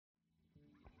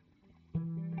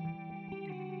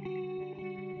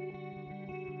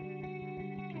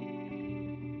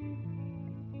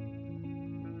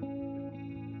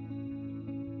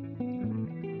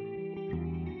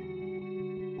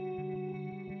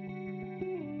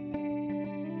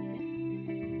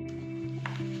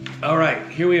All right,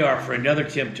 here we are for another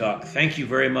Tim Talk. Thank you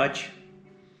very much.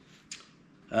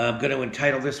 I'm going to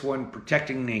entitle this one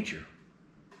Protecting Nature.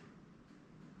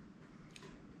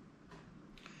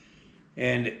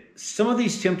 And some of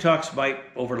these Tim Talks might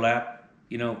overlap.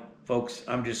 You know, folks,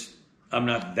 I'm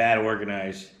not that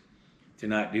organized to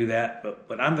not do that,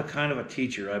 but I'm the kind of a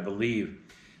teacher, I believe,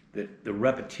 that the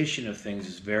repetition of things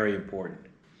is very important.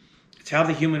 It's how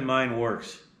the human mind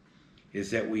works,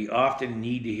 is that we often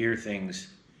need to hear things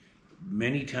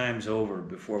many times over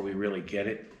before we really get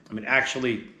it. I mean,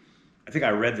 actually, I think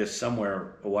I read this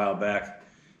somewhere a while back.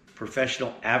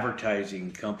 Professional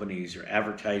advertising companies or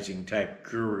advertising type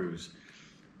gurus,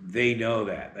 they know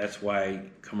that. That's why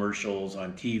commercials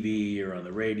on TV or on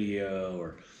the radio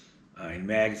or in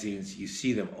magazines, you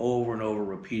see them over and over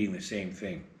repeating the same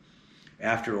thing.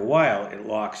 After a while, it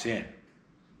locks in.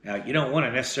 Now, you don't want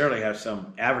to necessarily have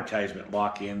some advertisement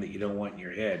lock in that you don't want in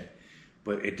your head,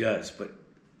 but it does. But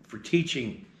for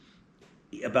teaching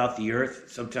about the earth,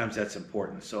 sometimes that's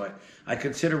important. So I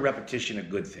consider repetition a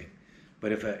good thing.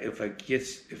 But if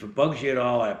it bugs you at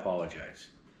all, I apologize.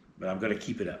 But I'm going to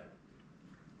keep it up.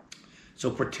 So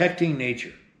protecting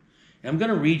nature. And I'm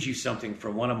going to read you something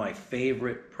from one of my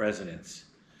favorite presidents,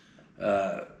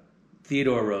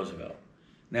 Theodore Roosevelt.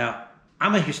 Now,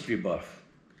 I'm a history buff,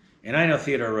 and I know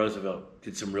Theodore Roosevelt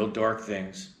did some real dark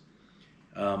things,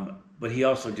 but he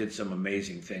also did some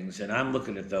amazing things, and I'm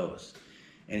looking at those.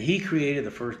 And he created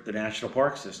the national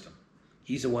park system.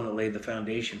 He's the one that laid the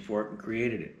foundation for it and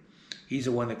created it. He's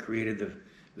the one that created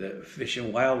the fish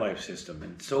and wildlife system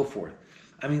and so forth.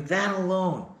 I mean, that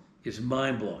alone is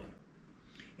mind-blowing.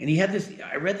 And he had this,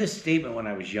 I read this statement when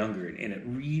I was younger, and it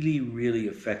really, really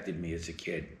affected me as a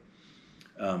kid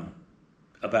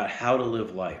about how to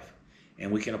live life.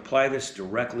 And we can apply this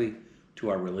directly to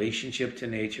our relationship to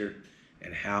nature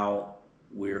and how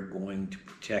we're going to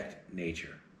protect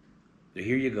nature. So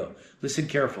here you go. Listen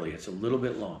carefully. It's a little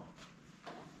bit long.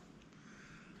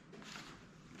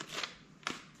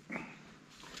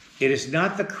 It is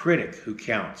not the critic who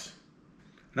counts,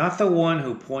 not the one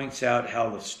who points out how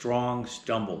the strong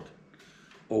stumbled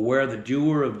or where the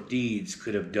doer of deeds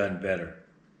could have done better.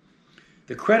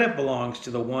 The credit belongs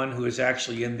to the one who is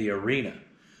actually in the arena,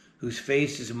 whose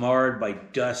face is marred by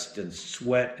dust and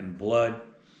sweat and blood,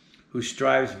 who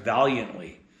strives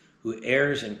valiantly, who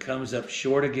errs and comes up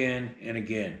short again and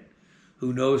again,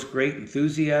 who knows great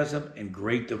enthusiasm and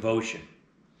great devotion,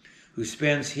 who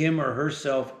spends him or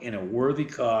herself in a worthy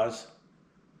cause,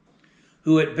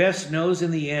 who at best knows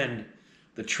in the end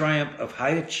the triumph of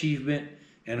high achievement,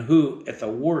 and who, at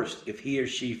the worst, if he or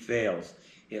she fails,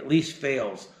 at least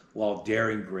fails while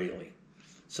daring greatly,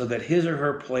 so that his or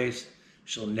her place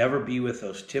shall never be with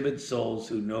those timid souls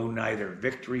who know neither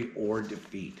victory or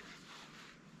defeat.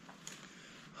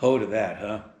 Ho to that,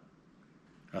 huh?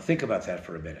 Now think about that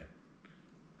for a minute.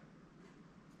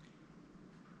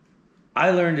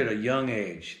 I learned at a young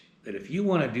age that if you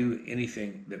want to do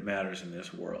anything that matters in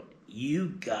this world,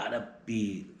 you gotta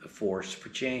be the force for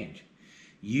change.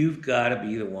 You've gotta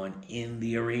be the one in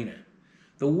the arena.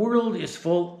 The world is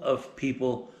full of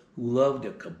people who love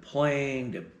to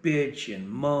complain, to bitch and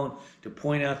moan, to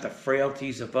point out the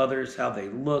frailties of others, how they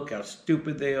look, how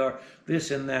stupid they are, this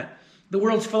and that. The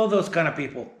world's full of those kind of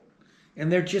people. And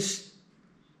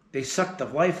they suck the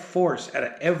life force out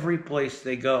of every place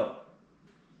they go.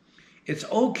 It's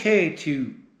okay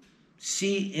to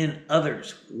see in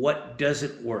others what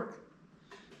doesn't work,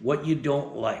 what you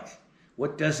don't like,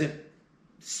 what doesn't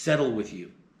settle with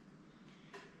you.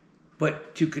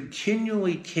 But to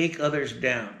continually take others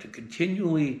down, to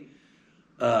continually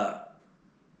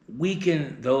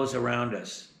weaken those around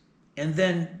us, and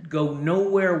then go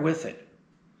nowhere with it,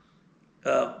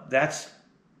 that's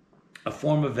a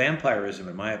form of vampirism,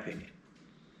 in my opinion.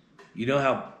 You know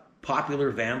how popular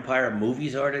vampire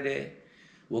movies are today?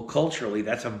 Well, culturally,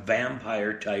 that's a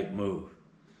vampire-type move.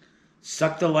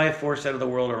 Suck the life force out of the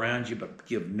world around you, but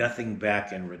give nothing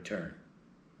back in return.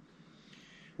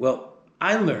 Well,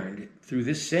 I learned through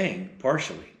this saying,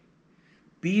 partially,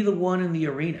 be the one in the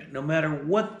arena. No matter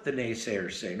what the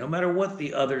naysayers say, no matter what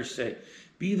the others say,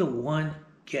 be the one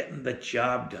getting the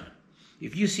job done.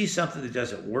 If you see something that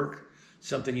doesn't work,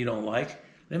 something you don't like,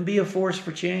 then be a force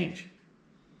for change.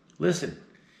 Listen,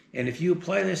 and if you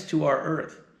apply this to our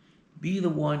earth, be the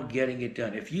one getting it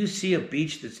done. If you see a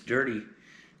beach that's dirty,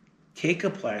 take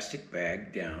a plastic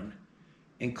bag down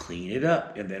and clean it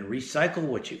up, and then recycle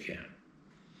what you can.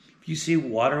 If you see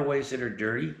waterways that are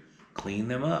dirty, clean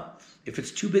them up. If it's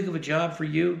too big of a job for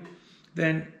you,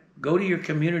 then go to your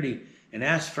community and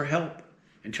ask for help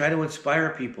and try to inspire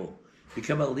people.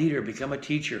 Become a leader, become a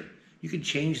teacher. You can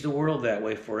change the world that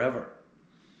way forever.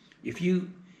 If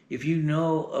you if you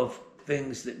know of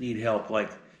things that need help, like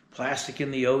plastic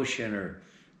in the ocean, or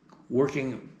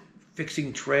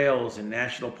fixing trails in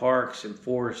national parks and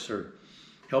forests, or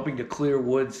helping to clear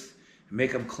woods and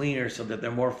make them cleaner so that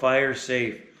they're more fire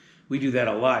safe. We do that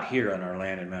a lot here on our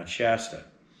land in Mount Shasta.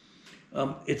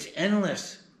 It's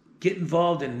endless. Get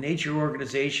involved in nature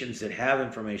organizations that have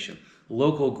information,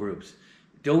 local groups.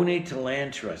 Donate to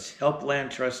land trusts. Help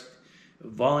land trusts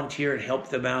volunteer and help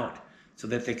them out so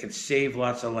that they can save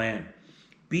lots of land.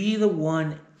 Be the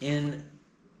one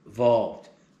involved.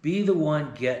 Be the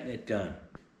one getting it done.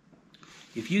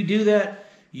 If you do that,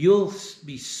 you'll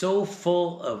be so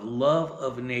full of love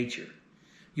of nature.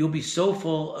 You'll be so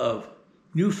full of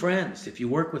new friends if you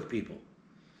work with people.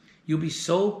 You'll be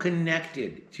so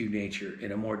connected to nature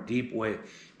in a more deep way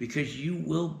because you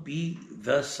will be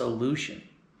the solution.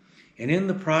 And in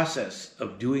the process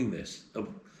of doing this,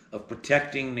 of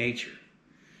protecting nature,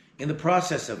 in the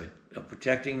process of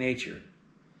protecting nature,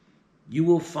 you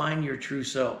will find your true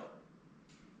self.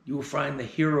 You will find the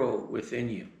hero within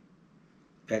you,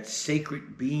 that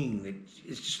sacred being that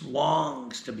just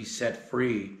longs to be set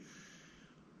free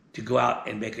to go out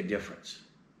and make a difference.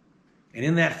 And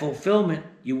in that fulfillment,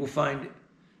 you will find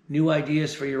new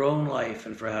ideas for your own life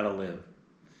and for how to live.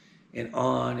 And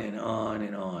on and on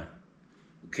and on.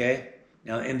 Okay?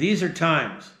 Now, and these are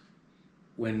times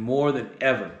when more than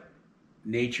ever,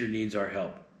 nature needs our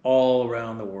help. All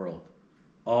around the world.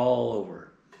 All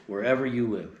over. Wherever you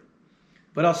live.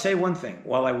 But I'll say one thing.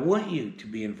 While I want you to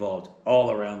be involved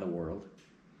all around the world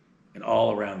and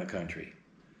all around the country,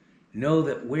 know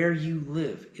that where you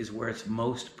live is where it's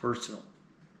most personal.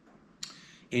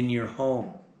 In your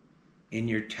home, in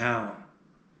your town,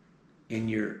 in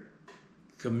your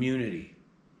community,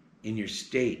 in your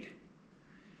state.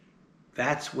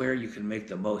 That's where you can make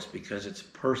the most because it's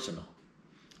personal.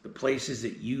 The places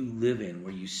that you live in,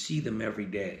 where you see them every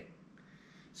day.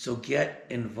 So get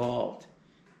involved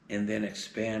and then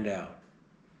expand out.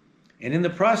 And in the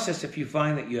process, if you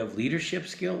find that you have leadership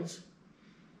skills,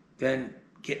 then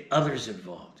get others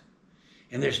involved.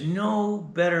 And there's no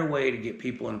better way to get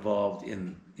people involved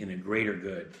in a greater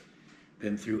good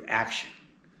than through action,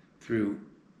 through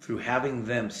having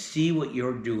them see what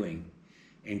you're doing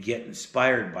and get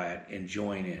inspired by it and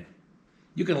join in.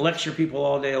 You can lecture people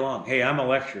all day long. Hey, I'm a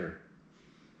lecturer.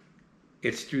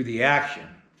 It's through the action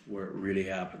where it really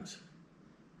happens.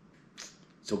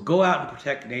 So go out and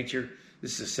protect nature.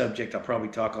 This is a subject I'll probably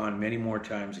talk on many more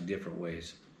times in different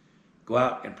ways. Go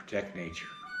out and protect nature.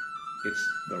 It's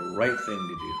the right thing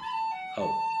to do.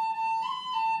 Oh,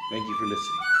 thank you for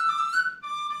listening.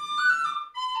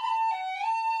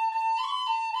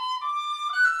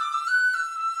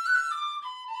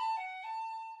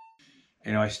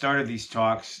 You know, I started these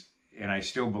talks, and I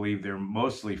still believe they're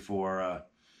mostly for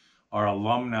our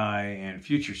alumni and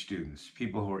future students,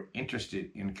 people who are interested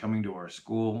in coming to our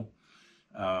school,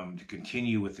 to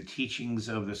continue with the teachings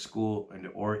of the school,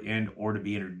 or to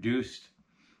be introduced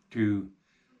to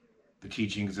the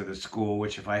teachings of the school,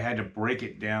 which if I had to break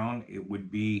it down, it would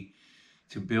be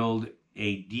to build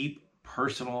a deep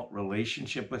personal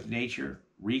relationship with nature,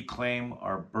 reclaim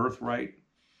our birthright,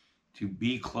 to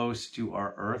be close to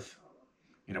our earth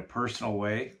in a personal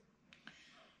way,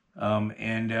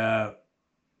 and a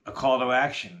call to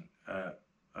action,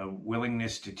 a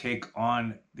willingness to take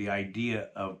on the idea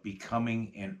of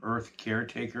becoming an earth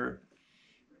caretaker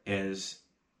as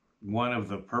one of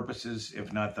the purposes,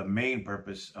 if not the main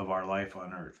purpose, of our life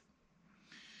on earth.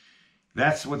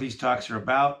 That's what these talks are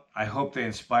about. I hope they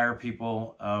inspire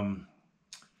people,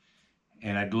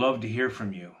 and I'd love to hear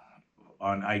from you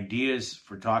on ideas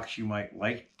for talks you might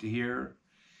like to hear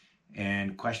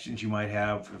and questions you might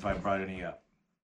have if I brought any up.